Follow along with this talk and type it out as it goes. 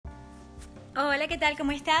Hola, ¿qué tal?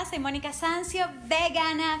 ¿Cómo estás? Soy Mónica Sancio,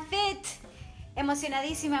 Vegana Fit.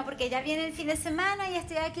 Emocionadísima porque ya viene el fin de semana y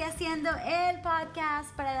estoy aquí haciendo el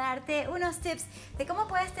podcast para darte unos tips de cómo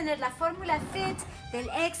puedes tener la fórmula fit del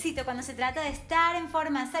éxito cuando se trata de estar en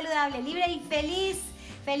forma saludable, libre y feliz.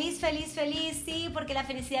 Feliz, sí, porque la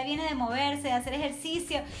felicidad viene de moverse, de hacer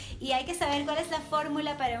ejercicio y hay que saber cuál es la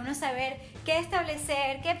fórmula para uno saber qué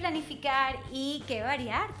establecer, qué planificar y qué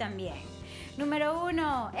variar también. Número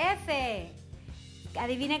 1, F.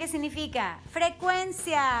 Adivina qué significa.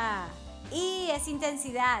 Frecuencia. I es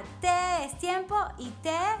intensidad. T es tiempo. Y T,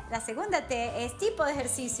 la segunda T, es tipo de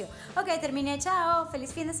ejercicio. Ok, terminé. Chao.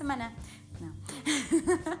 Feliz fin de semana. No.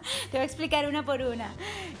 Te voy a explicar una por una.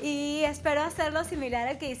 Y espero hacerlo similar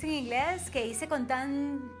al que hice en inglés, que hice con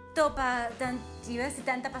iba a decir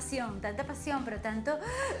tanta pasión, pero tanto,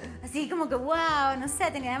 así como que wow, no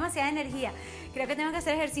sé, tenía demasiada energía. Creo que tengo que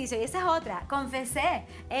hacer ejercicio. Y esa es otra, confesé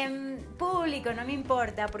en público, no me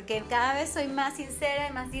importa, porque cada vez soy más sincera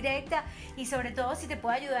y más directa, y sobre todo si te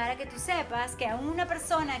puedo ayudar a que tú sepas que aún una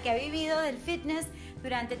persona que ha vivido del fitness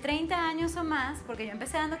durante 30 años o más, porque yo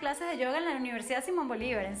empecé dando clases de yoga en la Universidad Simón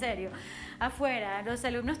Bolívar, en serio, afuera, los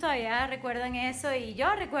alumnos todavía recuerdan eso y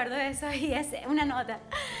yo recuerdo eso y es una nota.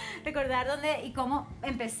 Recordar dónde y cómo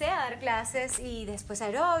empecé a dar clases y después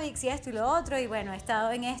aeróbics y esto y lo otro, y bueno, he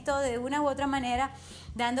estado en esto de una u otra manera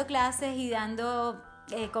dando clases y dando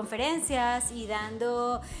conferencias y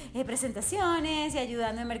dando presentaciones y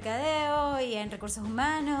ayudando en mercadeo y en recursos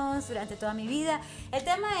humanos durante toda mi vida. El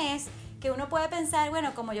tema es que uno puede pensar,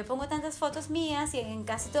 bueno, como yo pongo tantas fotos mías y en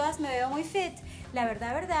casi todas me veo muy fit, la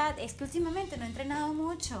verdad es que últimamente no he entrenado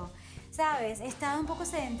mucho. ¿Sabes? He estado un poco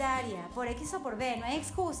sedentaria, por X o por B, no hay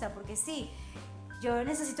excusa, porque sí, yo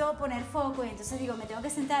necesito poner foco y entonces digo, me tengo que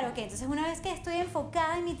sentar, ok, entonces una vez que estoy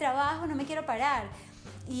enfocada en mi trabajo no me quiero parar.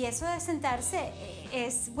 Y eso de sentarse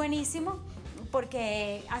es buenísimo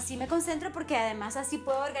porque así me concentro, porque además así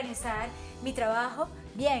puedo organizar mi trabajo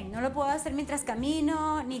bien. No lo puedo hacer mientras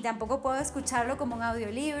camino, ni tampoco puedo escucharlo como un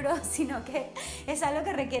audiolibro, sino que es algo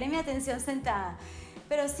que requiere mi atención sentada.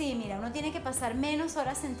 Pero sí, mira, uno tiene que pasar menos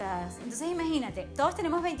horas sentadas. Entonces imagínate, todos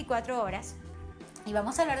tenemos 24 horas y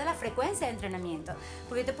vamos a hablar de la frecuencia de entrenamiento.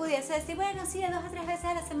 Porque yo te pudiese decir, bueno, sí, de 2 a 3 veces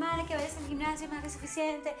a la semana que vayas al gimnasio es más que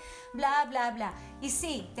suficiente, bla, bla, bla. Y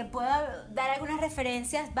sí, te puedo dar algunas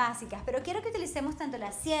referencias básicas, pero quiero que utilicemos tanto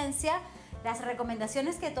la ciencia, las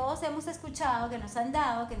recomendaciones que todos hemos escuchado, que nos han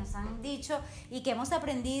dado, que nos han dicho y que hemos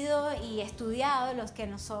aprendido y estudiado, los que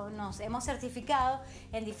nos hemos certificado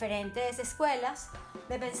en diferentes escuelas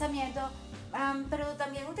de pensamiento, pero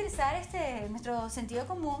también utilizar nuestro sentido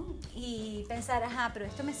común y pensar, ajá, pero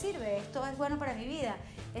esto me sirve, esto es bueno para mi vida,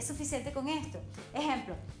 es suficiente con esto.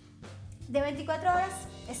 Ejemplo, de 24 horas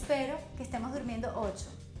espero que estemos durmiendo 8,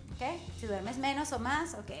 ¿ok? Si duermes menos o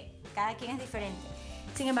más, ok, cada quien es diferente.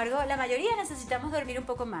 Sin embargo, la mayoría necesitamos dormir un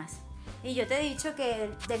poco más. Y yo te he dicho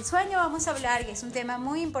que del sueño vamos a hablar, que es un tema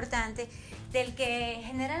muy importante, del que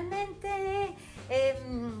generalmente,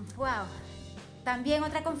 wow, también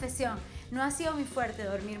otra confesión, no ha sido muy fuerte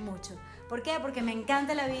dormir mucho. ¿Por qué? Porque me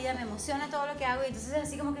encanta la vida, me emociona todo lo que hago y entonces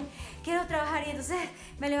así como que quiero trabajar y entonces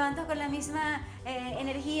me levanto con la misma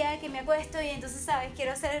energía que me acuesto y entonces, ¿sabes?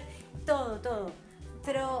 Quiero hacer todo.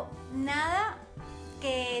 Pero nada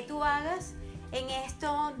que tú hagas en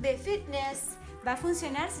esto de fitness va a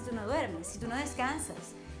funcionar si tú no duermes, si tú no descansas.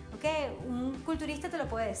 ¿Okay? Un culturista te lo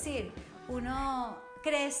puede decir. Uno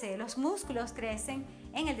crece, los músculos crecen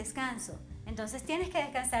en el descanso. Entonces tienes que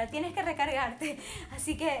descansar, tienes que recargarte.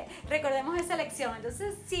 Así que recordemos esa lección.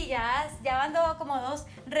 Entonces sí, ya van como 2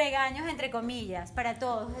 regaños entre comillas para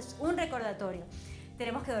todos. Es un recordatorio.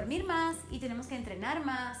 Tenemos que dormir más y tenemos que entrenar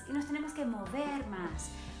más y nos tenemos que mover más.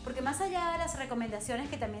 Porque más allá de las recomendaciones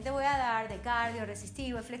que también te voy a dar de cardio,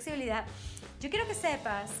 resistivo, flexibilidad, yo quiero que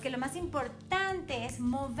sepas que lo más importante es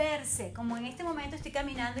moverse, como en este momento estoy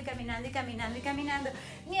caminando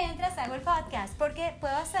mientras hago el podcast, porque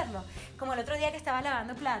puedo hacerlo, como el otro día que estaba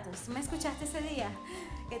lavando platos. ¿Tú me escuchaste ese día?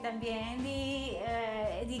 Que también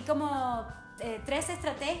di como 3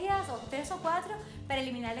 estrategias o 3 o 4 para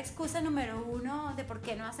eliminar la excusa número 1 de por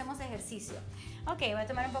qué no hacemos ejercicio. Ok, voy a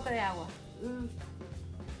tomar un poco de agua.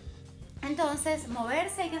 Entonces,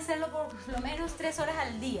 moverse hay que hacerlo por lo menos 3 horas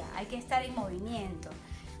al día. Hay que estar en movimiento.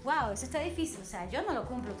 Wow, eso está difícil. O sea, yo no lo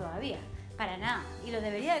cumplo todavía, para nada. Y lo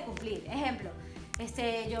debería de cumplir. Ejemplo,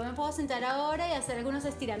 yo me puedo sentar ahora y hacer algunos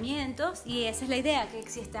estiramientos. Y esa es la idea, que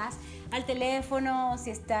si estás al teléfono,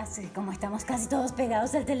 como estamos casi todos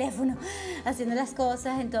pegados al teléfono, haciendo las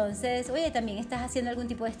cosas, entonces, oye, también estás haciendo algún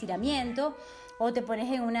tipo de estiramiento. O te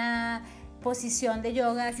pones en una posición de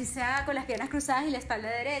yoga, así sea con las piernas cruzadas y la espalda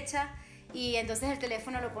derecha, y entonces el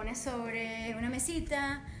teléfono lo pones sobre una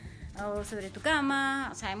mesita o sobre tu cama.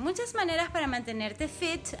 O sea, hay muchas maneras para mantenerte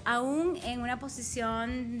fit aún en una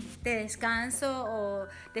posición de descanso o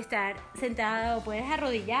de estar sentada, o puedes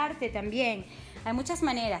arrodillarte también. Hay muchas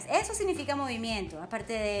maneras. Eso significa movimiento,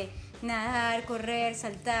 aparte de nadar, correr,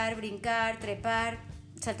 saltar, brincar, trepar,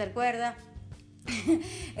 saltar cuerda,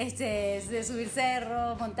 de subir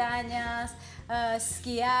cerros, montañas,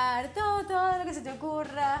 esquiar, todo lo que se te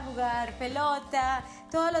ocurra, jugar pelota,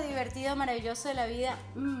 todo lo divertido, maravilloso de la vida.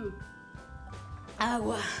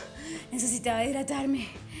 Agua, necesitaba hidratarme.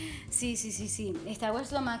 Sí, esta agua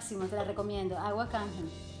es lo máximo, te la recomiendo. Agua Kangen,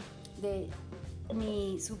 de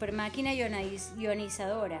mi super máquina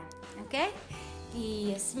ionizadora, ¿ok?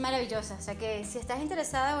 Y es maravillosa, o sea que si estás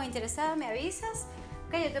interesada o interesada me avisas,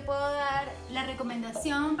 que yo te puedo dar la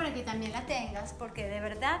recomendación para que también la tengas, porque de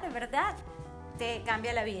verdad te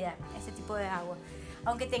cambia la vida este tipo de agua.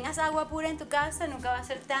 Aunque tengas agua pura en tu casa, nunca va a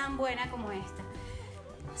ser tan buena como esta.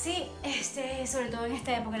 Sí, sobre todo en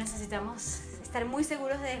esta época necesitamos estar muy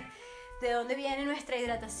seguros de dónde viene nuestra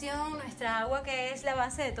hidratación, nuestra agua, que es la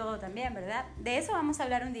base de todo también, ¿verdad? De eso vamos a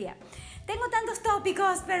hablar un día. Tengo tantos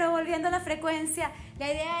tópicos, pero volviendo a la frecuencia,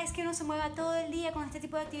 la idea es que uno se mueva todo el día con este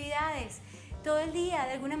tipo de actividades. Todo el día,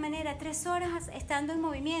 de alguna manera, 3 horas estando en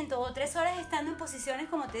movimiento, o 3 horas estando en posiciones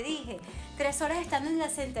como te dije, 3 horas estando en la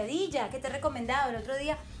sentadilla, que te he recomendado. El otro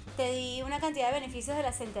día te di una cantidad de beneficios de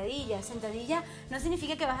la sentadilla. Sentadilla no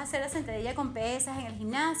significa que vas a hacer la sentadilla con pesas en el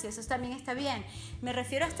gimnasio, eso también está bien. Me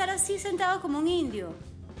refiero a estar así sentado como un indio,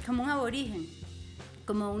 como un aborigen,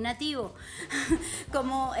 como un nativo,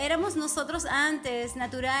 como éramos nosotros antes,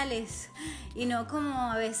 naturales, y no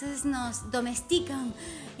como a veces nos domestican.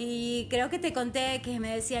 Y creo que te conté que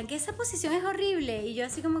me decían que esa posición es horrible, y yo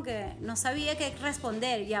así como que no sabía qué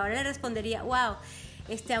responder, y ahora le respondería, wow,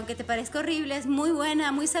 aunque te parezca horrible, es muy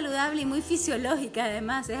buena, muy saludable y muy fisiológica.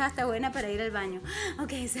 Además, es hasta buena para ir al baño.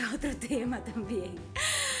 Ok, ese es otro tema también.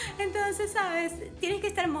 Entonces, ¿sabes? Tienes que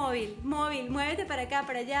estar móvil, muévete para acá,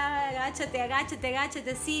 para allá,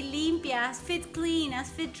 agáchate, sí, limpia, haz fit clean, haz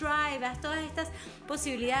fit dry, haz todas estas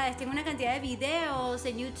posibilidades. Tengo una cantidad de videos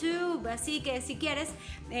en YouTube, así que si quieres,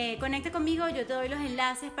 conecta conmigo, yo te doy los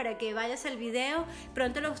enlaces para que vayas al video.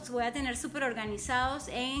 Pronto los voy a tener súper organizados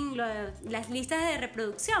en las listas de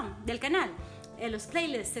reproducción del canal. Los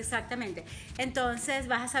playlists, exactamente. Entonces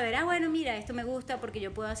vas a saber, bueno, mira, esto me gusta porque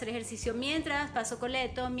yo puedo hacer ejercicio mientras paso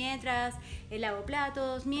coleto, mientras lavo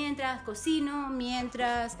platos, mientras cocino,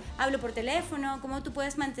 mientras hablo por teléfono. Cómo tú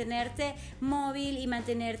puedes mantenerte móvil y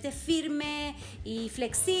mantenerte firme y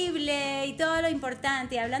flexible y todo lo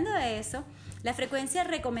importante. Y hablando de eso, la frecuencia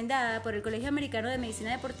recomendada por el Colegio Americano de Medicina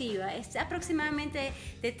Deportiva es aproximadamente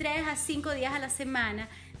de 3 a 5 días a la semana,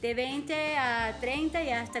 de 20 a 30 y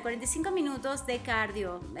hasta 45 minutos de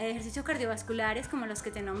cardio, ejercicios cardiovasculares como los que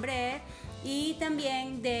te nombré, y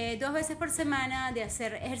también de 2 veces por semana de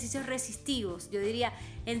hacer ejercicios resistivos, yo diría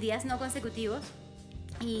en días no consecutivos.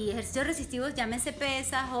 Y ejercicios resistivos, llámense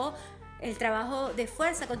pesas o el trabajo de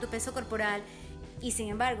fuerza con tu peso corporal. Y sin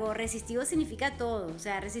embargo, resistivo significa todo. O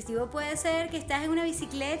sea, resistivo puede ser que estás en una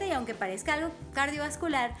bicicleta y aunque parezca algo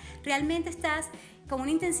cardiovascular, realmente estás con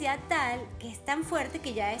una intensidad tal que es tan fuerte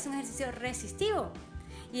que ya es un ejercicio resistivo.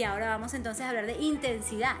 Y ahora vamos entonces a hablar de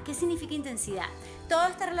intensidad. ¿Qué significa intensidad? Todo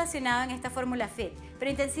está relacionado en esta fórmula FIT,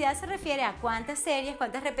 pero intensidad se refiere a cuántas series,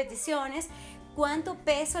 cuántas repeticiones, cuánto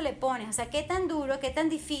peso le pones, o sea, qué tan duro, qué tan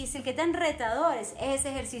difícil, qué tan retador es ese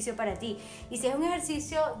ejercicio para ti. Y si es un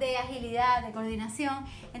ejercicio de agilidad, de coordinación,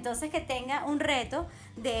 entonces que tenga un reto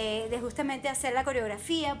de justamente hacer la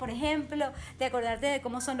coreografía, por ejemplo, de acordarte de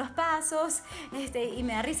cómo son los pasos, y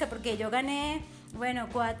me da risa porque yo gané, fueron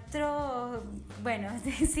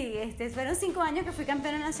 5 años que fui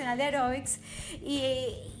campeona nacional de aeróbics,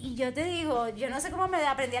 y yo te digo, yo no sé cómo me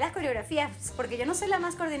aprendí a las coreografías, porque yo no soy la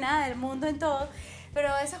más coordinada del mundo en todo, pero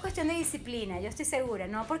eso es cuestión de disciplina, yo estoy segura,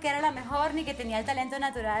 no porque era la mejor ni que tenía el talento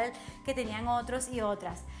natural que tenían otros y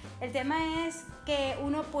otras. El tema es que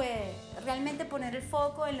uno puede realmente poner el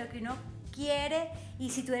foco en lo que uno quiere, y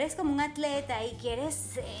si tú eres como un atleta y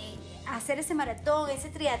quieres hacer ese maratón, ese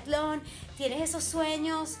triatlón, tienes esos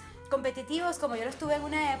sueños competitivos como yo los tuve en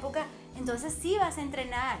una época, entonces sí vas a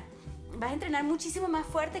entrenar muchísimo más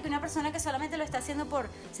fuerte que una persona que solamente lo está haciendo por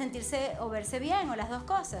sentirse o verse bien, o las dos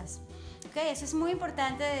cosas. Okay, eso es muy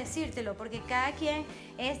importante decírtelo porque cada quien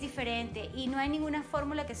es diferente y no hay ninguna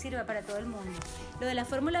fórmula que sirva para todo el mundo. Lo de la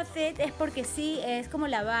fórmula FIT es porque sí, es como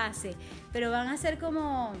la base, pero van a ser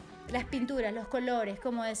como las pinturas, los colores,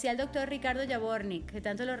 como decía el doctor Ricardo Jawornik, que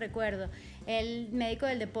tanto lo recuerdo, el médico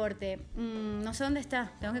del deporte. No sé dónde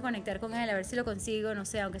está, tengo que conectar con él a ver si lo consigo, no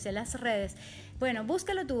sé, aunque sea en las redes. Bueno,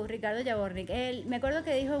 búscalo tú, Ricardo Jawornik. Él, me acuerdo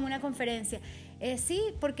que dijo en una conferencia, sí,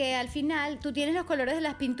 porque al final tú tienes los colores de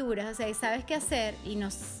las pinturas, o sea, y sabes qué hacer, y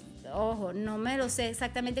ojo, no me lo sé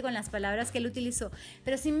exactamente con las palabras que él utilizó,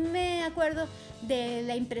 pero sí me acuerdo de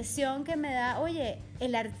la impresión que me da, oye,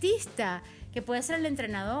 el artista, que puede ser el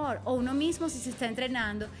entrenador o uno mismo si se está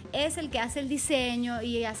entrenando, es el que hace el diseño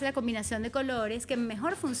y hace la combinación de colores que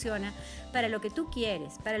mejor funciona para lo que tú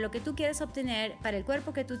quieres, para lo que tú quieres obtener, para el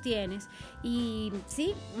cuerpo que tú tienes. Y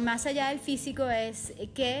sí, más allá del físico es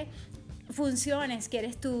que funciones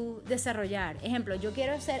quieres tú desarrollar. Ejemplo, yo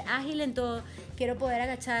quiero ser ágil en todo, quiero poder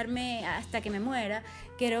agacharme hasta que me muera,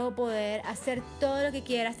 quiero poder hacer todo lo que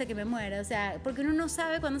quiera hasta que me muera, o sea, porque uno no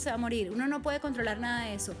sabe cuándo se va a morir, uno no puede controlar nada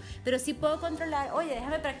de eso, pero sí puedo controlar, oye,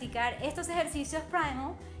 déjame practicar estos ejercicios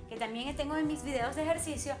primal, que también tengo en mis videos de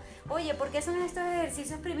ejercicio. Oye, ¿por qué son estos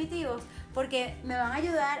ejercicios primitivos? Porque me van a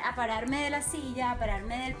ayudar a pararme de la silla, a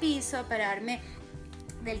pararme del piso, a pararme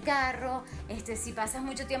del carro, si pasas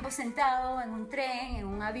mucho tiempo sentado en un tren, en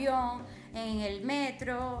un avión, en el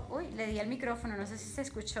metro. Uy, le di al micrófono, no sé si se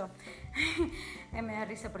escuchó. Me da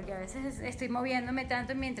risa porque a veces estoy moviéndome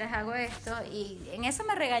tanto mientras hago esto y en eso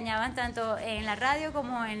me regañaban tanto en la radio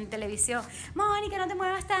como en televisión. Mónica, no te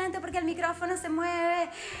muevas tanto porque el micrófono se mueve.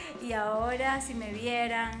 Y ahora, si me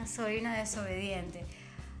vieran, soy una desobediente.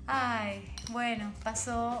 Ay, bueno,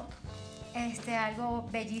 pasó algo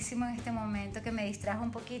bellísimo en este momento que me distrajo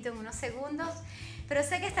un poquito en unos segundos, pero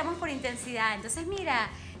sé que estamos por intensidad, entonces mira,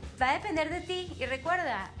 va a depender de ti y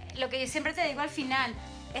recuerda lo que yo siempre te digo al final,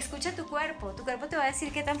 escucha tu cuerpo te va a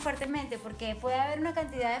decir qué tan fuertemente, porque puede haber una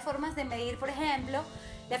cantidad de formas de medir, por ejemplo,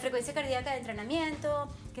 la frecuencia cardíaca de entrenamiento,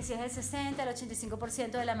 que si es el 60 al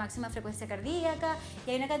 85% de la máxima frecuencia cardíaca,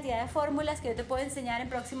 y hay una cantidad de fórmulas que yo te puedo enseñar en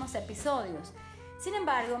próximos episodios. Sin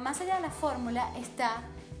embargo, más allá de la fórmula está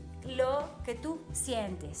lo que tú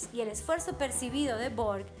sientes, y el esfuerzo percibido de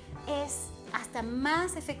Borg es hasta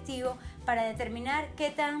más efectivo para determinar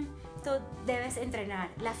qué tanto debes entrenar,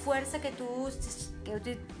 la fuerza que tú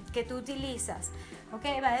utilizas,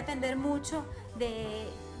 ¿okay? Va a depender mucho de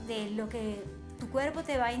lo que tu cuerpo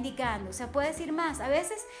te va indicando, o sea, puedes ir más. A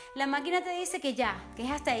veces la máquina te dice que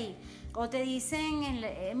es hasta ahí, o te dicen,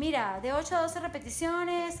 mira, de 8 a 12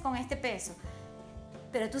 repeticiones con este peso,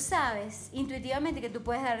 pero tú sabes intuitivamente que tú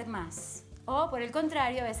puedes dar más. O por el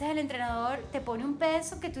contrario, a veces el entrenador te pone un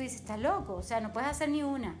peso que tú dices, estás loco, o sea, no puedes hacer ni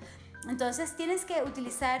una. Entonces tienes que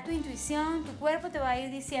utilizar tu intuición, tu cuerpo te va a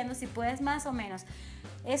ir diciendo si puedes más o menos.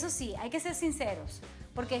 Eso sí, hay que ser sinceros,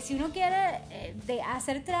 porque si uno quiere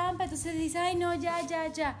hacer trampa, entonces dice, ay no, ya.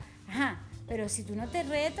 Ajá. Pero si tú no te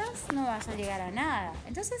retas, no vas a llegar a nada.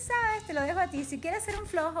 Entonces, sabes, te lo dejo a ti. Si quieres ser un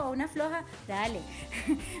flojo o una floja, dale.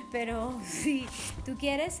 Pero si tú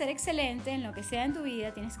quieres ser excelente en lo que sea en tu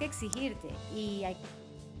vida, tienes que exigirte.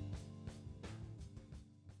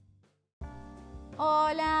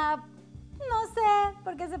 Hola, no sé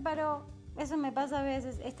por qué se paró. Eso me pasa a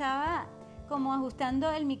veces. Estaba como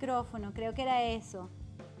ajustando el micrófono, creo que era eso.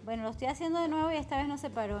 Bueno, lo estoy haciendo de nuevo y esta vez no se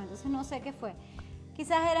paró, entonces no sé qué fue.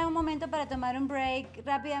 Quizás era un momento para tomar un break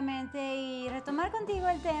rápidamente y retomar contigo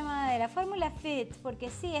el tema de la fórmula FIT, porque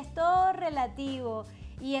sí, es todo relativo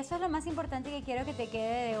y eso es lo más importante que quiero que te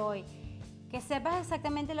quede de hoy. Que sepas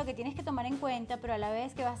exactamente lo que tienes que tomar en cuenta, pero a la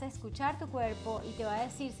vez que vas a escuchar tu cuerpo y te va a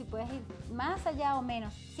decir si puedes ir más allá o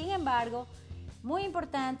menos. Sin embargo, muy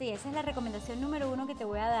importante, y esa es la recomendación número 1 que te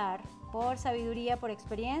voy a dar, por sabiduría, por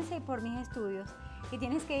experiencia y por mis estudios, que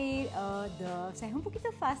tienes que ir, o sea, es un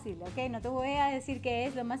poquito fácil, ¿ok? No te voy a decir que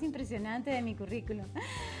es lo más impresionante de mi currículum,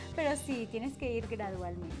 pero sí, tienes que ir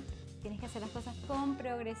gradualmente. Tienes que hacer las cosas con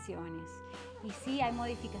progresiones. Y sí, hay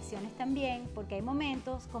modificaciones también, porque hay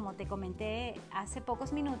momentos, como te comenté hace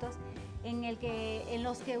pocos minutos, en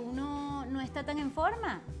los que uno no está tan en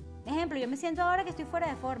forma. Ejemplo, yo me siento ahora que estoy fuera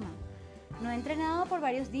de forma. No he entrenado por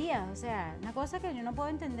varios días, o sea, una cosa que yo no puedo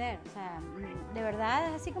entender. O sea, de verdad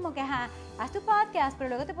es así como que, haz tu podcast, pero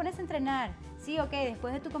luego te pones a entrenar. Sí, ok,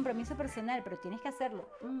 después de tu compromiso personal, pero tienes que hacerlo.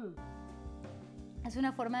 Es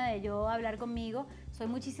una forma de yo hablar conmigo. Soy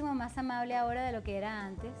muchísimo más amable ahora de lo que era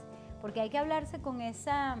antes, porque hay que hablarse con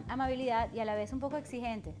esa amabilidad y a la vez un poco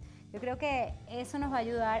exigente. Yo creo que eso nos va a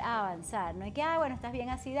ayudar a avanzar. No hay que, bueno, estás bien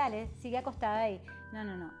así, dale, sigue acostada ahí.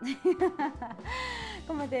 No.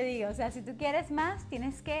 Como te digo, o sea, si tú quieres más,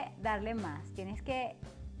 tienes que darle más. Tienes que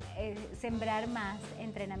sembrar más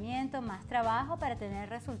entrenamiento, más trabajo para tener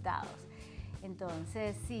resultados.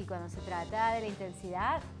 Entonces, sí, cuando se trata de la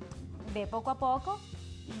intensidad, ve poco a poco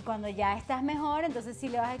Y cuando ya estás mejor, entonces sí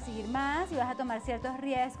le vas a exigir más y vas a tomar ciertos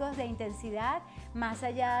riesgos de intensidad más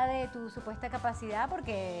allá de tu supuesta capacidad,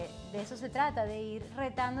 porque de eso se trata, de ir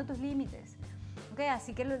retando tus límites. Okay,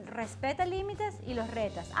 así que respeta límites y los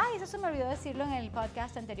retas. Eso se me olvidó decirlo en el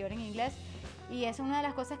podcast anterior en inglés, y es una de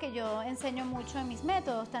las cosas que yo enseño mucho en mis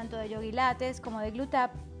métodos, tanto de Yogi Lattes como de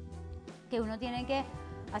Glutap, que uno tiene que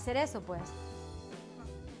hacer eso, pues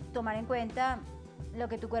tomar en cuenta lo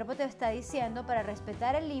que tu cuerpo te está diciendo para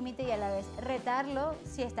respetar el límite y a la vez retarlo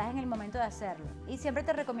si estás en el momento de hacerlo. Y siempre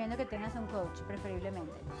te recomiendo que tengas un coach,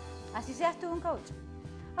 preferiblemente. Así seas tú un coach.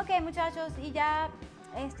 Ok, muchachos, y ya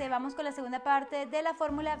vamos con la segunda parte de la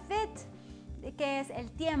fórmula FIT, que es el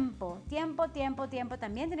tiempo. Tiempo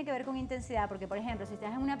también tiene que ver con intensidad, porque por ejemplo, si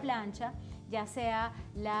estás en una plancha, ya sea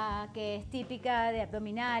la que es típica de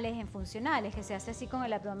abdominales, en funcionales, que se hace así con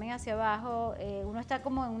el abdomen hacia abajo, uno está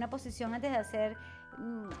como en una posición antes de hacer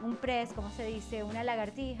un press, como se dice, una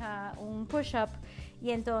lagartija, un push-up,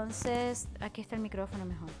 y entonces, aquí está el micrófono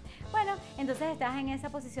mejor. Bueno, entonces estás en esa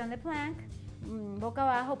posición de plank, boca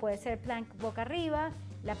abajo, puede ser plank boca arriba,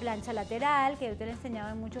 la plancha lateral, que yo te lo he enseñado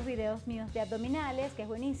en muchos videos míos de abdominales, que es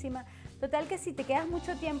buenísima. Total que si te quedas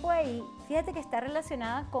mucho tiempo ahí, fíjate que está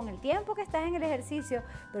relacionada con el tiempo que estás en el ejercicio,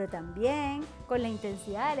 pero también con la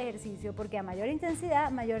intensidad del ejercicio, porque a mayor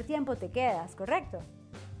intensidad, mayor tiempo te quedas, ¿correcto?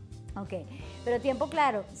 Ok, pero tiempo,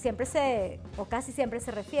 claro, casi siempre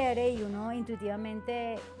se refiere, y uno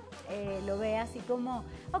intuitivamente lo ve así como,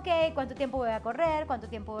 ok, ¿cuánto tiempo voy a correr? ¿Cuánto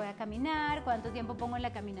tiempo voy a caminar? ¿Cuánto tiempo pongo en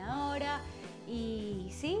la caminadora? Y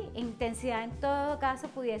sí, intensidad en todo caso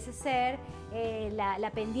pudiese ser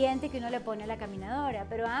la pendiente que uno le pone a la caminadora,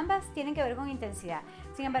 pero ambas tienen que ver con intensidad.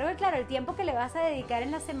 Sin embargo, claro, el tiempo que le vas a dedicar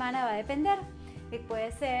en la semana va a depender.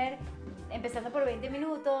 Puede ser empezando por 20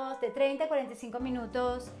 minutos, de 30 a 45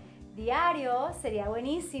 minutos diarios, sería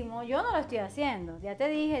buenísimo. Yo no lo estoy haciendo, ya te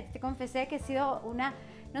dije, te confesé que he sido una,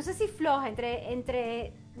 no sé si floja, es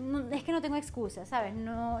que no tengo excusas, ¿sabes?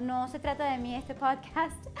 No se trata de mí este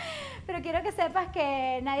podcast, pero quiero que sepas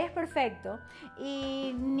que nadie es perfecto,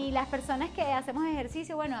 y ni las personas que hacemos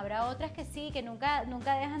ejercicio, bueno, habrá otras que sí, que nunca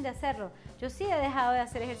dejan de hacerlo. Yo sí he dejado de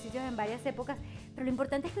hacer ejercicios en varias épocas, pero lo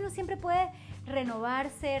importante es que uno siempre puede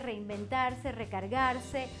renovarse, reinventarse,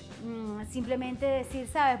 recargarse, simplemente decir,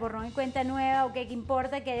 ¿sabes? Borrón y cuenta nueva, o qué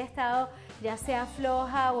importa que haya estado ya sea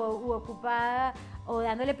floja u ocupada, o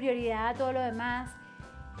dándole prioridad a todo lo demás,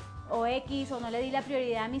 o X, o no le di la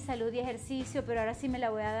prioridad a mi salud y ejercicio, pero ahora sí me la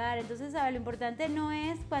voy a dar. Entonces, ¿sabes? Lo importante no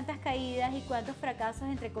es cuántas caídas y cuántos fracasos,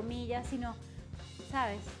 entre comillas, sino,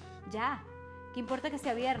 ¿sabes? Ya. ¿Qué importa que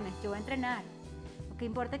sea viernes? Yo voy a entrenar. ¿Qué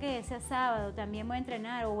importa que sea sábado? También voy a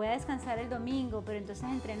entrenar, o voy a descansar el domingo, pero entonces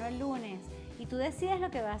entreno el lunes. Y tú decides lo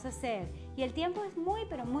que vas a hacer. Y el tiempo es muy,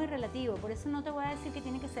 pero muy relativo. Por eso no te voy a decir que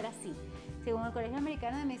tiene que ser así. Según el Colegio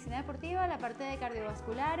Americano de Medicina Deportiva, la parte de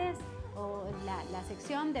cardiovasculares o la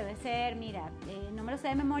sección debe ser, mira, no me lo sé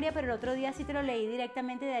de memoria, pero el otro día sí te lo leí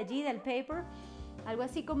directamente de allí, del paper. Algo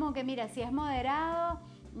así como que, mira, si es moderado,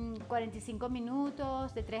 45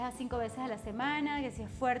 minutos, de 3 a 5 veces a la semana, que si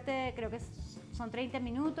es fuerte, creo que son 30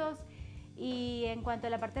 minutos. Y en cuanto a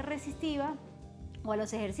la parte resistiva, o a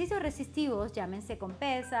los ejercicios resistivos, llámense con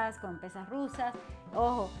pesas rusas.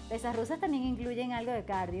 Ojo, pesas rusas también incluyen algo de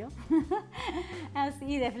cardio,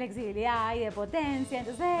 así de flexibilidad y de potencia.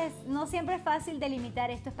 Entonces, no siempre es fácil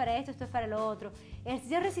delimitar esto es para esto es para lo otro.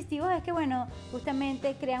 Ejercicios resistivos es que, bueno,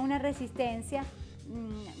 justamente crean una resistencia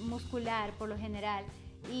muscular por lo general.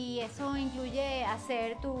 Y eso incluye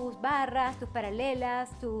hacer tus barras, tus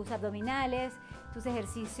paralelas, tus abdominales, tus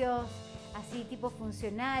ejercicios así tipo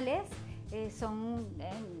funcionales. Son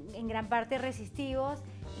en gran parte resistivos.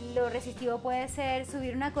 Lo resistivo puede ser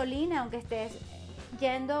subir una colina, aunque estés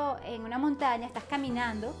yendo en una montaña, estás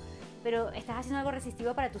caminando, pero estás haciendo algo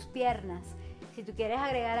resistivo para tus piernas. Si tú quieres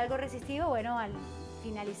agregar algo resistivo, bueno, al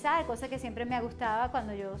finalizar, cosa que siempre me gustaba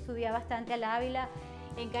cuando yo subía bastante al Ávila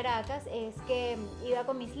en Caracas, es que iba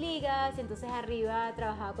con mis ligas, entonces arriba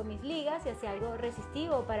trabajaba con mis ligas y hacía algo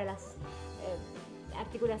resistivo para las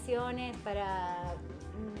articulaciones, para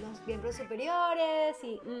los miembros superiores,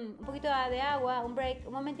 y un poquito de agua, un break,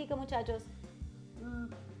 un momentico, muchachos.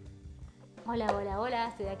 Hola,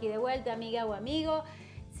 estoy aquí de vuelta, amiga o amigo.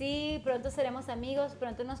 Sí, pronto seremos amigos,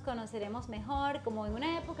 pronto nos conoceremos mejor, como en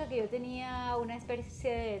una época que yo tenía una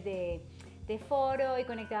especie de foro y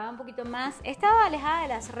conectaba un poquito más. Estaba alejada de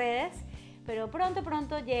las redes, pero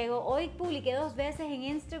pronto llego. Hoy publiqué 2 veces en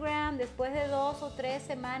Instagram, después de 2 o 3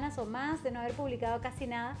 semanas o más de no haber publicado casi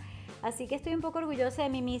nada. Así que estoy un poco orgullosa de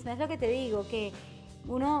mí misma. Es lo que te digo, que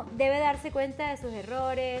uno debe darse cuenta de sus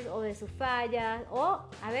errores o de sus fallas, o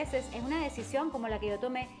a veces es una decisión como la que yo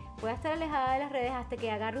tomé. voy a estar alejada de las redes hasta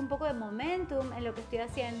que agarre un poco de momentum en lo que estoy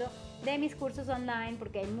haciendo de mis cursos online,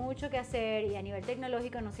 porque hay mucho que hacer y a nivel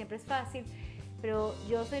tecnológico no siempre es fácil, pero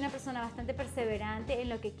yo soy una persona bastante perseverante en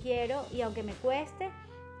lo que quiero y aunque me cueste,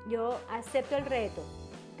 yo acepto el reto,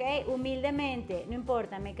 ¿ok? Humildemente, no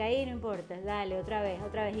importa, me caí, no importa, dale, otra vez.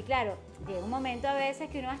 Y claro, llega un momento a veces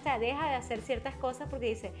que uno hasta deja de hacer ciertas cosas porque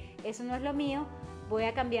dice, eso no es lo mío, voy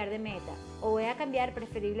a cambiar de meta o voy a cambiar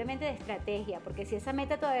preferiblemente de estrategia, porque si esa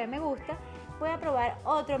meta todavía me gusta, voy a probar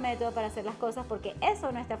otro método para hacer las cosas porque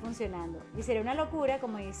eso no está funcionando. Y sería una locura,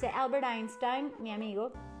 como dice Albert Einstein, mi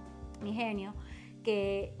amigo, mi genio,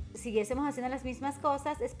 que siguiésemos haciendo las mismas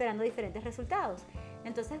cosas esperando diferentes resultados.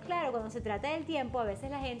 Entonces, claro, cuando se trata del tiempo, a veces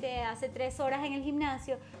la gente hace 3 horas en el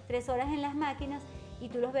gimnasio, 3 horas en las máquinas y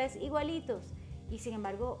tú los ves igualitos. Y sin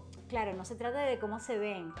embargo, claro, no se trata de cómo se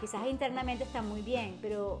ven. Quizás internamente están muy bien,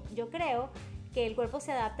 pero yo creo que el cuerpo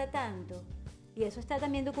se adapta tanto, y eso está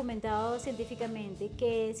también documentado científicamente,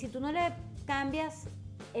 que si tú no le cambias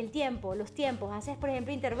el tiempo, los tiempos, haces por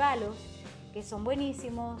ejemplo intervalos, que son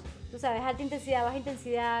buenísimos, tú sabes, alta intensidad, baja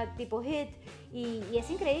intensidad, tipo HIIT, y es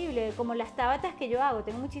increíble, como las tabatas que yo hago,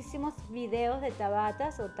 tengo muchísimos videos de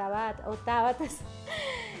tabatas o tabatas,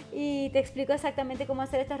 y te explico exactamente cómo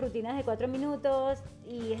hacer estas rutinas de 4 minutos,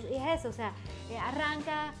 y es eso, o sea,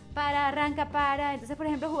 arranca, para, entonces por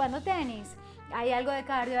ejemplo jugando tenis, hay algo de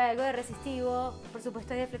cardio, hay algo de resistivo, por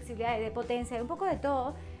supuesto hay de flexibilidad, hay de potencia, hay un poco de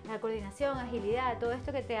todo, la coordinación, agilidad, todo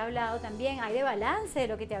esto que te he hablado también, hay de balance,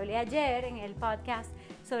 lo que te hablé ayer en el podcast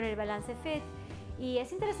sobre el balance fit, y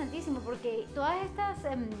es interesantísimo porque todas estas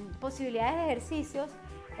posibilidades de ejercicios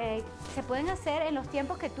se pueden hacer en los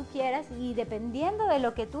tiempos que tú quieras y dependiendo de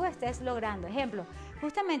lo que tú estés logrando. Ejemplo,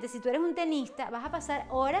 justamente si tú eres un tenista, vas a pasar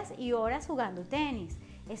horas y horas jugando tenis,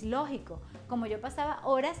 es lógico, como yo pasaba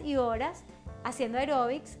horas y horas haciendo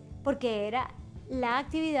aeróbics porque era la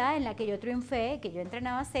actividad en la que yo triunfé, que yo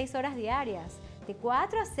entrenaba 6 horas diarias, de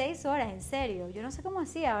 4 a 6 horas, en serio. Yo no sé cómo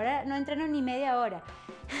hacía, ahora no entreno ni media hora.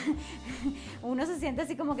 Uno se siente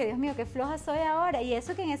así como que, Dios mío, qué floja soy ahora. Y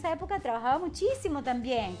eso que en esa época trabajaba muchísimo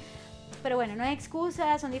también. Pero bueno, no hay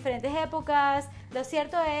excusas, son diferentes épocas. Lo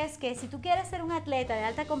cierto es que si tú quieres ser un atleta de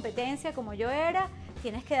alta competencia como yo era,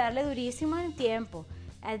 tienes que darle durísimo en tiempo,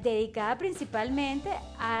 dedicada principalmente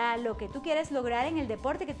a lo que tú quieres lograr en el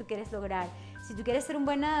deporte que tú quieres lograr. Si tú quieres ser un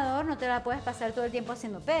buen nadador, no te la puedes pasar todo el tiempo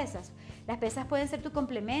haciendo pesas. Las pesas pueden ser tu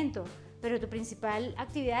complemento, pero tu principal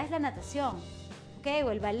actividad es la natación, ¿ok?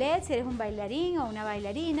 O el ballet, si eres un bailarín o una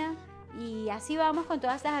bailarina. Y así vamos con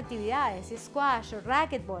todas las actividades, squash o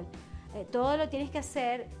racquetball. Todo lo tienes que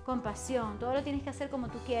hacer con pasión, todo lo tienes que hacer como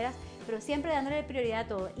tú quieras, pero siempre dándole prioridad a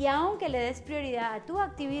todo. Y aunque le des prioridad a tu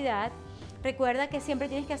actividad, recuerda que siempre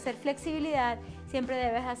tienes que hacer flexibilidad, siempre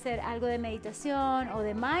debes hacer algo de meditación o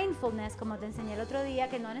de mindfulness, como te enseñé el otro día,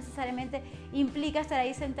 que no necesariamente implica estar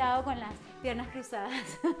ahí sentado con las piernas cruzadas.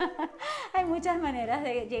 Hay muchas maneras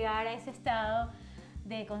de llegar a ese estado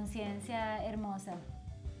de conciencia hermosa.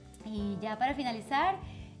 Y ya para finalizar,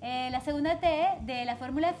 la segunda T de la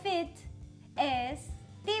fórmula FIT es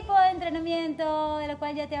tipo de entrenamiento, de lo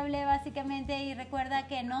cual ya te hablé básicamente, y recuerda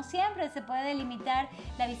que no siempre se puede delimitar.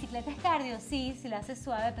 La bicicleta es cardio, sí, si la haces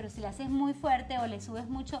suave, pero si la haces muy fuerte o le subes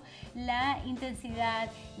mucho la intensidad,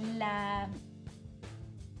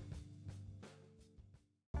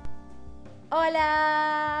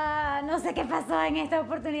 Hola, no sé qué pasó en esta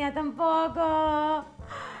oportunidad tampoco.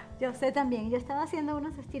 Yo sé también, yo estaba haciendo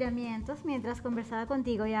unos estiramientos mientras conversaba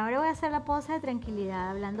contigo y ahora voy a hacer la pose de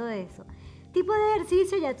tranquilidad hablando de eso. Tipo de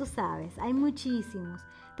ejercicio ya tú sabes, hay muchísimos,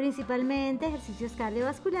 principalmente ejercicios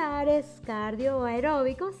cardiovasculares, cardio o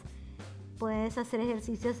aeróbicos. Puedes hacer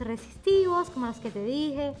ejercicios resistivos como los que te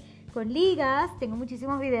dije, con ligas. Tengo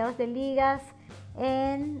muchísimos videos de ligas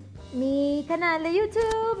en mi canal de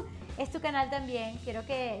YouTube. Es tu canal también, quiero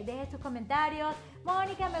que dejes tus comentarios.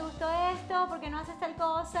 Mónica, me gustó esto, ¿por qué no haces tal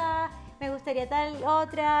cosa? Me gustaría tal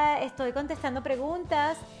otra. Estoy contestando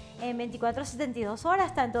preguntas en 24 a 72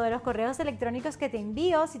 horas, tanto de los correos electrónicos que te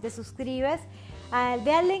envío, si te suscribes.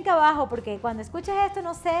 Ve al link abajo, porque cuando escuches esto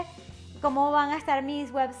no sé cómo van a estar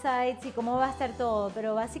mis websites y cómo va a estar todo,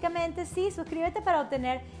 pero básicamente sí, suscríbete para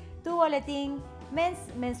obtener tu boletín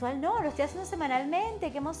mensual. No, lo estoy haciendo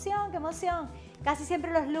semanalmente. ¡Qué emoción, qué emoción! Casi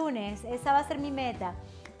siempre los lunes, esa va a ser mi meta.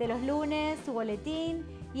 De los lunes, tu boletín.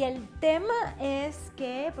 Y el tema es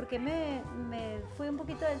que, ¿por qué me fui un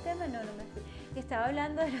poquito del tema? No me fui. Estaba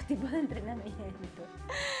hablando de los tipos de entrenamiento.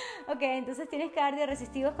 Ok, entonces tienes cardio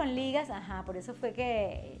resistivos con ligas. Ajá, por eso fue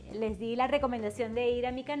que les di la recomendación de ir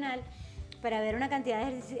a mi canal para ver una cantidad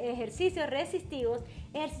de ejercicios resistivos.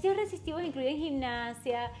 Ejercicios resistivos incluyen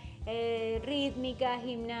gimnasia, rítmica,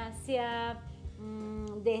 gimnasia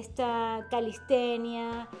de esta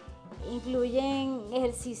calistenia, incluyen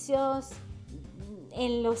ejercicios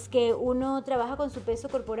en los que uno trabaja con su peso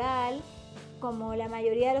corporal, como la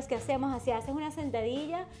mayoría de los que hacemos, así haces una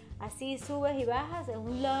sentadilla, así subes y bajas, es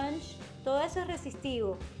un lunge, todo eso es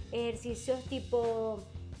resistivo. Ejercicios tipo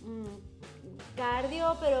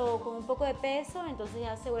cardio, pero con un poco de peso, entonces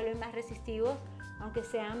ya se vuelven más resistivos, aunque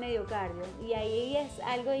sean medio cardio. Y ahí es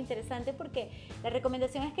algo interesante porque la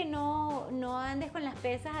recomendación es que no andes con las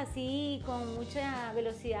pesas así con mucha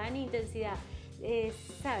velocidad ni intensidad.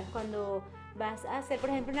 ¿Sabes? Cuando vas a hacer,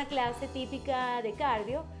 por ejemplo, una clase típica de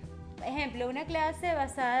cardio, ejemplo, una clase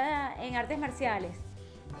basada en artes marciales,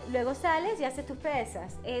 luego sales y haces tus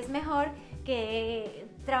pesas. Es mejor que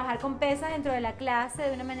trabajar con pesas dentro de la clase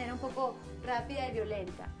de una manera un poco rápida y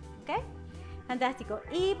violenta, ¿ok? Fantástico.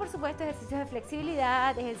 Y por supuesto ejercicios de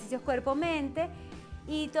flexibilidad, ejercicios cuerpo-mente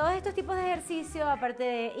y todos estos tipos de ejercicios, aparte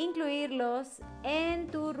de incluirlos en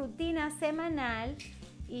tu rutina semanal.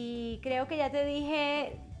 Y creo que ya te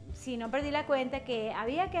dije, si no perdí la cuenta, que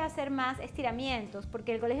había que hacer más estiramientos,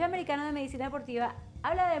 porque el Colegio Americano de Medicina Deportiva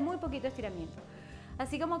habla de muy poquito estiramiento.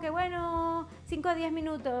 Así como que bueno, 5 a 10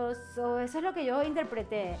 minutos, o eso es lo que yo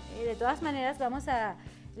interpreté. De todas maneras vamos a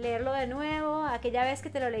leerlo de nuevo, aquella vez que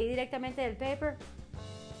te lo leí directamente del paper,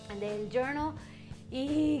 del journal,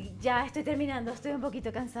 y ya estoy terminando, estoy un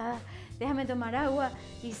poquito cansada, déjame tomar agua.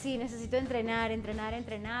 Y sí, necesito entrenar,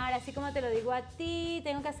 así como te lo digo a ti,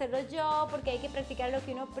 tengo que hacerlo yo, porque hay que practicar lo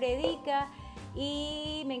que uno predica.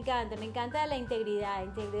 Y me encanta la integridad.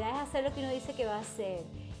 Integridad es hacer lo que uno dice que va a hacer.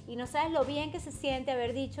 Y no sabes lo bien que se siente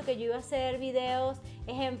haber dicho que yo iba a hacer videos,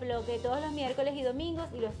 ejemplo, que todos los miércoles y domingos,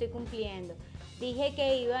 y lo estoy cumpliendo. Dije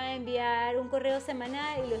que iba a enviar un correo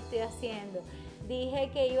semanal y lo estoy haciendo. Dije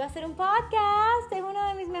que iba a hacer un podcast, es uno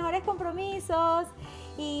de mis mejores compromisos,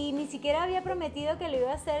 y ni siquiera había prometido que lo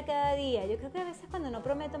iba a hacer cada día. Yo creo que a veces cuando no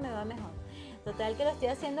prometo me va mejor. Total que lo estoy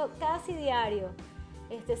haciendo casi diario.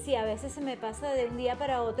 Sí, a veces se me pasa de un día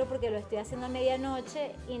para otro porque lo estoy haciendo a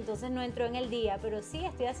medianoche y entonces no entró en el día, pero sí,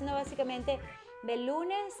 estoy haciendo básicamente de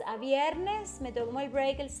lunes a viernes, me tomo el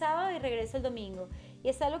break el sábado y regreso el domingo. Y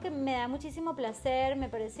es algo que me da muchísimo placer, me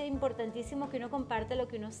parece importantísimo que uno comparte lo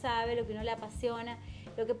que uno sabe, lo que uno le apasiona,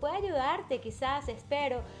 lo que puede ayudarte, quizás,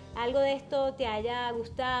 espero, algo de esto te haya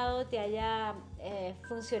gustado, te haya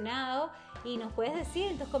funcionado, y nos puedes decir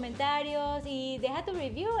en tus comentarios y deja tu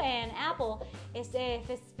review en Apple,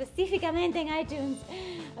 específicamente en iTunes.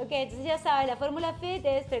 Ok, entonces ya sabes, la fórmula FIT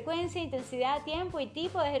es frecuencia, intensidad, tiempo y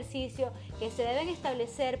tipo de ejercicio que se deben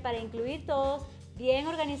establecer para incluir todos bien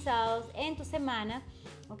organizados en tu semana.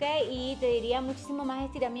 ¿Ok? Y te diría muchísimo más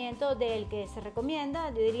estiramiento del que se recomienda.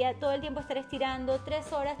 Yo diría todo el tiempo estar estirando,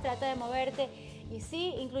 3 horas, trata de moverte. Y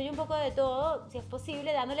sí, incluye un poco de todo, si es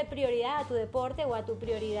posible, dándole prioridad a tu deporte o a tu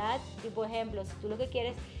prioridad. Tipo ejemplo, si tú lo que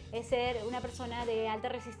quieres es ser una persona de alta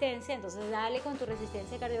resistencia, entonces dale con tu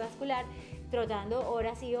resistencia cardiovascular, trotando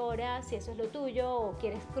horas y horas, si eso es lo tuyo, o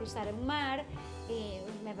quieres cruzar un mar,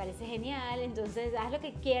 me parece genial. Entonces haz lo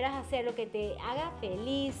que quieras hacer, lo que te haga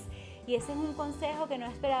feliz. Y ese es un consejo que no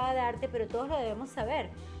esperaba darte, pero todos lo debemos saber.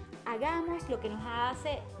 Hagamos lo que nos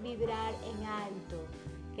hace vibrar en alto,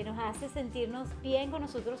 que nos hace sentirnos bien con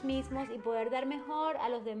nosotros mismos y poder dar mejor a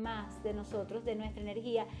los demás de nosotros, de nuestra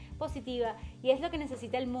energía positiva. Y es lo que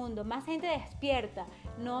necesita el mundo, más gente despierta,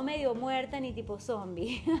 no medio muerta ni tipo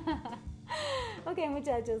zombie. Ok,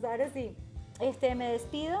 muchachos, ahora sí, me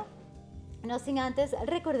despido, no sin antes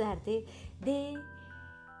recordarte de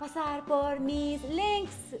pasar por mis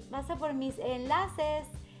links, pasa por mis enlaces,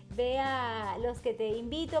 ve a los que te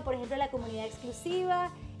invito, por ejemplo, a la comunidad exclusiva.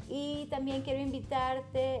 Y también quiero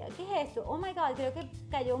invitarte, ¿qué es esto? Oh my God, creo que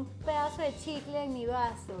cayó un pedazo de chicle en mi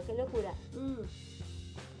vaso, qué locura.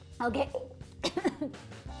 Ok,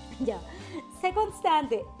 ya, sé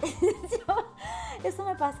constante. Eso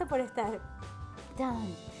me pasa por estar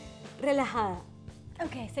tan relajada.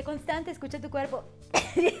 Ok, sé constante, escucha tu cuerpo.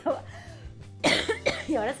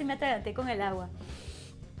 Y ahora sí me atraganté con el agua.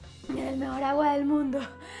 El mejor agua del mundo.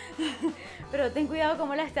 Pero ten cuidado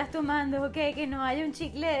cómo la estás tomando, ¿ok? Que no haya un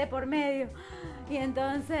chicle de por medio. Y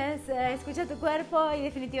entonces escucha tu cuerpo y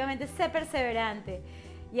definitivamente sé perseverante.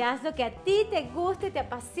 Y haz lo que a ti te guste, te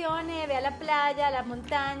apasione. Ve a la playa, a la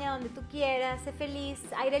montaña, donde tú quieras. Sé feliz.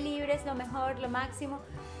 Aire libre es lo mejor, lo máximo.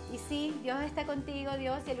 Y sí, Dios está contigo,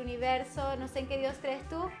 Dios y el universo. No sé en qué Dios crees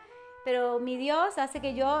tú, pero mi Dios hace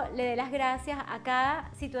que yo le dé las gracias a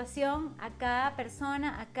cada situación, a cada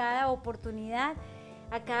persona, a cada oportunidad,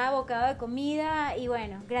 a cada bocado de comida. Y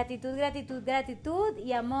bueno, gratitud, gratitud, gratitud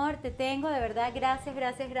y amor te tengo, de verdad, gracias,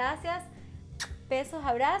 gracias, gracias. Besos,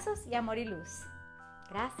 abrazos y amor y luz.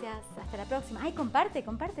 Gracias, hasta la próxima. Ay,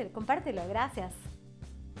 compártelo, gracias.